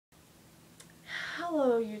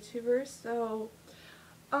Hello YouTubers.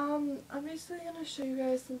 I'm basically gonna show you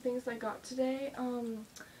guys some things I got today.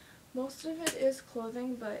 Most of it is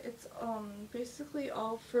clothing, but it's basically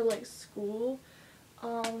all for like school.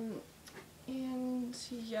 And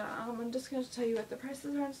yeah, I'm just gonna tell you what the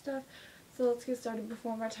prices are and stuff. So let's get started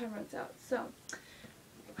before my time runs out. So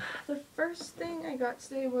the first thing I got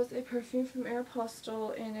today was a perfume from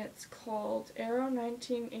Aeropostale, and it's called Aero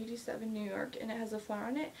 1987 New York, and it has a flower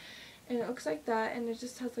on it, and it looks like that, and it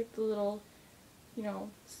just has like the little,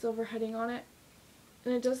 silver heading on it,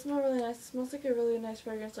 and it does smell really nice. It smells like a really nice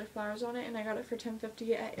fragrance, like flowers on it, and I got it for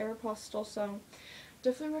 $10.50 at Aeropostale, so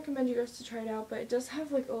definitely recommend you guys to try it out. But it does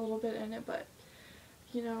have like a little bit in it, but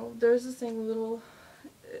there's this thing, little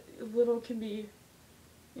can be,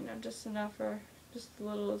 just enough, or just a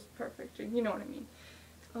little is perfect, you know what I mean.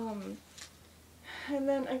 And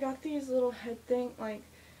then I got these little head thing, like,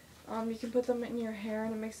 you can put them in your hair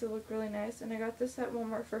and it makes it look really nice, and I got this at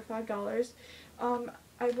Walmart for $5.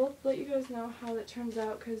 I will let you guys know how it turns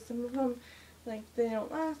out, because some of them, like, they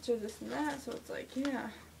don't last or this and that, so it's like, yeah.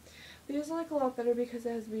 These are like a lot better because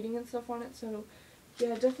it has beading and stuff on it, so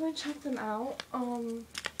yeah, definitely check them out.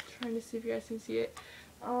 Trying to see if you guys can see it.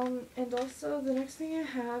 And also the next thing I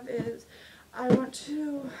have is I went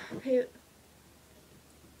to I think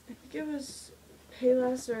it was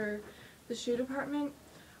Payless or the shoe department,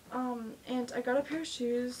 and I got a pair of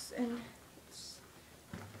shoes, and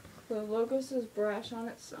the logo says Brash on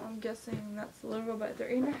it, so I'm guessing that's the logo, but they're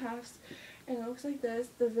 8.5s, and it looks like this.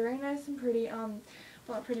 They're very nice and pretty, well,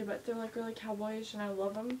 not pretty, but they're like really cowboyish, and I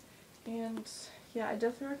love them, and yeah, I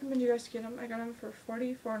definitely recommend you guys get them. I got them for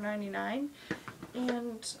 $44.99,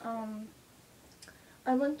 and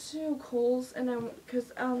I went to Kohls, and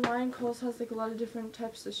because online Kohls has like a lot of different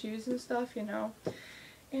types of shoes and stuff, and I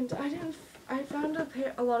found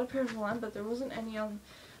a lot of pairs online, but there wasn't any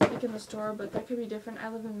like in the store, but that could be different. I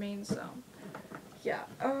live in Maine, so yeah.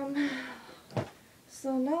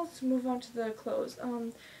 So now let's move on to the clothes.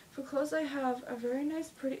 For clothes, I have a very nice,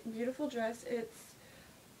 pretty, beautiful dress. It's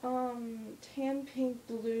tan, pink,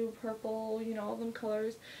 blue, purple, all them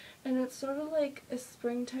colors, and it's sort of like a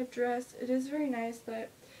spring type dress. It is very nice, but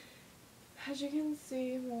as you can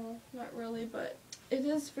see, well, not really, but it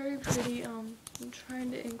is very pretty. I'm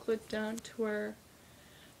trying to include down to where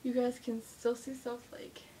you guys can still see stuff.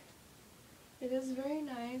 Like, it is very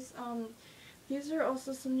nice. These are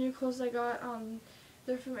also some new clothes I got.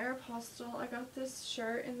 They're from Aeropostale. I got this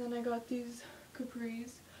shirt, and then I got these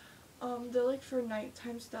capris. They're like for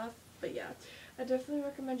nighttime stuff, but yeah, I definitely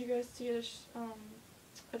recommend you guys to get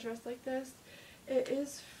a dress like this. It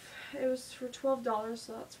was for $12,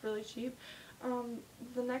 so that's really cheap.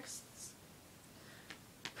 The next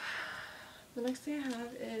thing I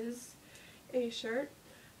have is a shirt,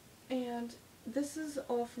 and this is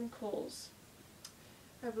all from Kohls,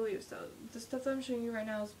 I believe so. The stuff that I'm showing you right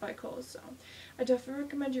now is by Kohls, so I definitely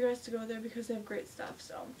recommend you guys to go there because they have great stuff.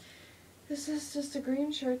 So this is just a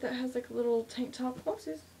green shirt that has like a little tank top.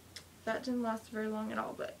 Oopsies, that didn't last very long at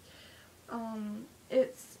all, but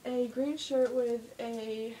it's a green shirt with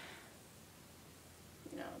a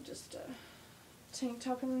just a tank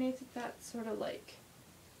top underneath it that's sort of like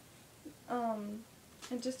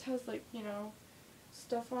it just has like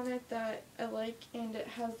stuff on it that I like, and it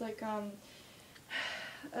has like a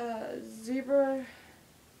zebra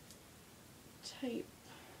type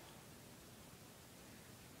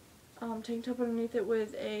tank top underneath it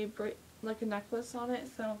with a like a necklace on it,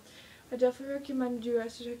 so I definitely recommend you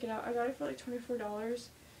guys to check it out. I got it for like $24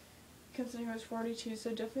 considering it was $42, so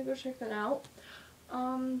definitely go check that out.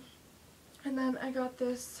 And then I got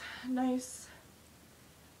this nice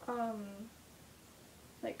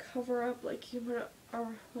like cover up, like you put it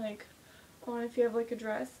like on if you have like a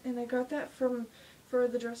dress, and I got that for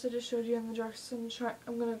the dress I just showed you in the dress, and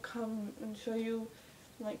I'm gonna come and show you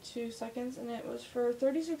in like 2 seconds, and it was for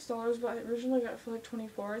 $36, but I originally got it for like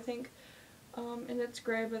 $24, I think. And it's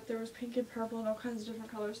gray, but there was pink and purple and all kinds of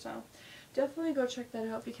different colors, so definitely go check that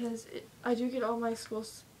out, because I do get all my school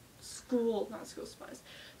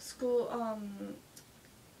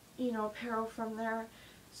apparel from there.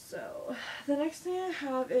 So the next thing I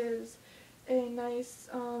have is a nice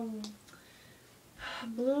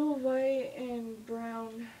blue, white, and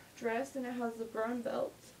brown dress, and it has a brown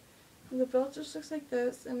belt, and the belt just looks like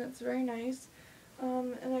this, and it's very nice.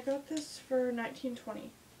 And I got this for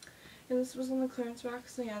 $19.20, and this was on the clearance rack,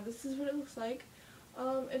 so yeah, this is what it looks like.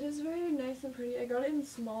 It is very nice and pretty. I got it in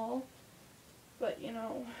small, but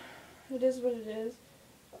it is what it is.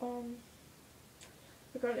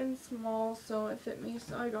 I got it in small, so it fit me,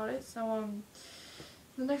 so I got it. So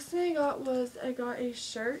the next thing I got was a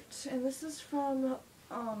shirt, and this is from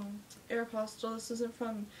Aeropostale. This isn't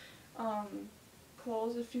from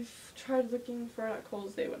Kohls. If you've tried looking for it at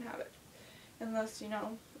Kohls, they wouldn't have it. Unless, you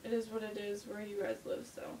know, it is what it is where you guys live,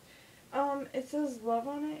 so. It says love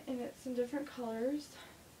on it, and it's in different colors.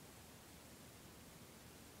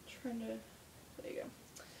 There you go.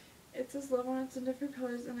 It says love on it, it's in different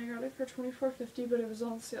colors, and I got it for $24.50, but it was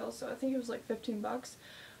on sale, so I think it was like 15 bucks.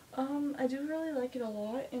 I do really like it a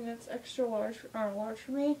lot, and it's extra large, or large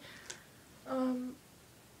for me.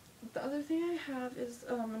 The other thing I have is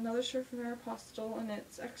another shirt from Arapostle, and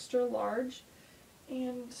it's extra large,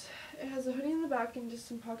 and it has a hoodie in the back and just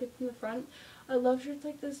some pockets in the front. I love shirts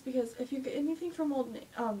like this because if you get anything from Old Navy,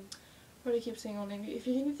 what do I keep saying, Old Navy? If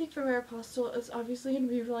you get anything from Arapostle, it's obviously going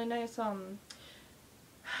to be really nice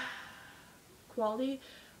quality.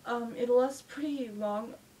 It'll last pretty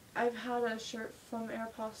long. I've had a shirt from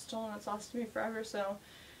Arapostle and it's lasted me forever, so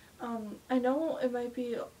I know it might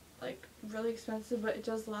be like really expensive, but it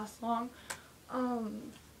does last long.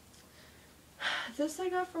 This I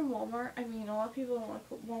got from Walmart. I mean, a lot of people don't like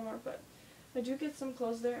Walmart, but I do get some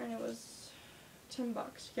clothes there, and it was 10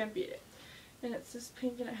 bucks. You can't beat it. And it's this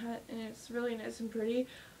pink, and it's really nice and pretty,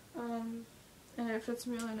 and it fits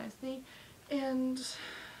me really nicely. And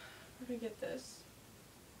where did I get this?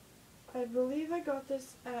 I believe I got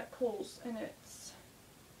this at Kohls, and it's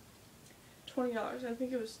 $20. I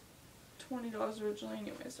think it was $20 originally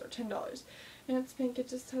anyways, or $10. And it's pink. It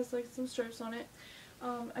just has like some stripes on it.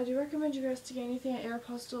 I do recommend you guys to get anything at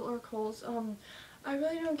Arapostle or Kohls. I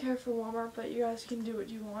really don't care for Walmart, but you guys can do what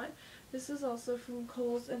you want. This is also from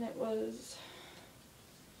Kohls, and it was,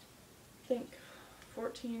 I think,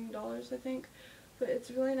 $14, I think. But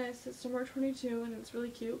it's really nice. It's number 22, and it's really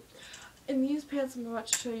cute. And these pants I'm about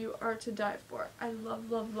to show you are to die for. I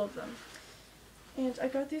love, love, love them. And I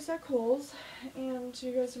got these at Kohls, and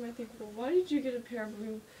you guys might think, well, why did you get a pair of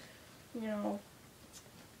blue, you know,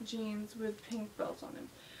 jeans with pink belts on them?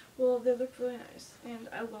 Well, they look really nice, and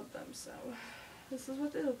I love them, so this is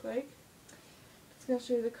what they look like. It's going to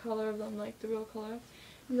show you the color of them, like the real color,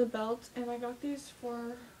 and the belt, and I got these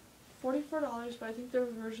for $44, but I think they were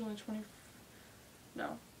originally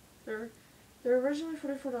they're originally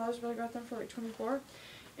 $44, but I got them for like $24.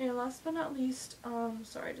 And last but not least,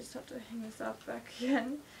 sorry, I just have to hang this up back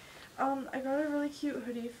again. I got a really cute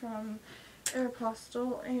hoodie from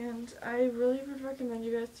Arapostle, and I really would recommend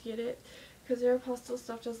you guys to get it, because Arapostle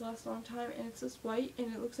stuff does last a long time, and it's this white,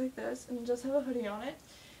 and it looks like this, and it does have a hoodie on it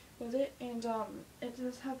with it, and it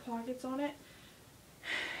does have pockets on it,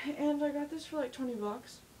 and I got this for like 20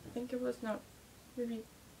 bucks. I think it was, no, maybe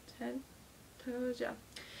 10 $10, yeah.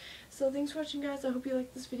 So thanks for watching, guys. I hope you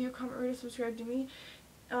liked this video. Comment, rate, and subscribe to me.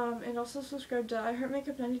 And also subscribe to I Heart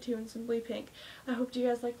Makeup 92 and Simply Pink. I hope you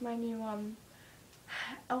guys like my new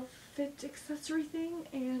outfit accessory thing.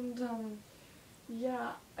 And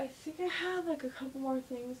yeah, I think I have like a couple more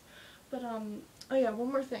things. But oh yeah,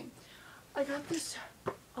 one more thing. I got this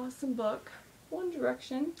awesome book, One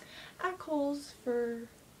Direction, at Kohls for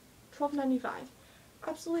 $12.95.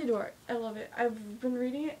 Absolutely adore it. I love it. I've been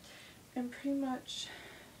reading it, and pretty much,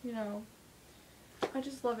 you know, I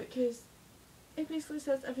just love it because it basically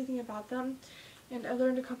says everything about them, and I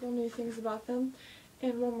learned a couple new things about them.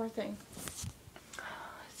 And one more thing.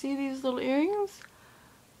 See these little earrings?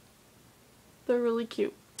 They're really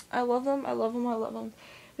cute. I love them. I love them. I love them.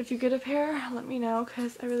 If you get a pair, let me know,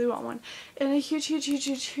 because I really want one. And a huge, huge, huge,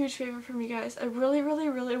 huge, huge favor from you guys. I really, really,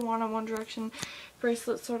 really want a One Direction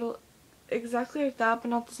bracelet, sort of exactly like that, but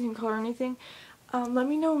not the same color or anything. Let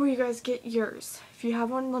me know where you guys get yours. If you have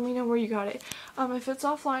one, let me know where you got it. If it's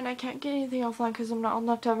offline, I can't get anything offline because I'm not old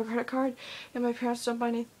enough to have a credit card, and my parents don't buy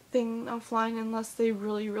anything offline unless they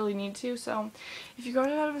really, really need to. So if you got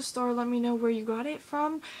it out of a store, let me know where you got it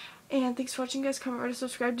from. And thanks for watching, guys. Comment, rate, and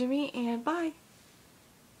subscribe to me, and bye!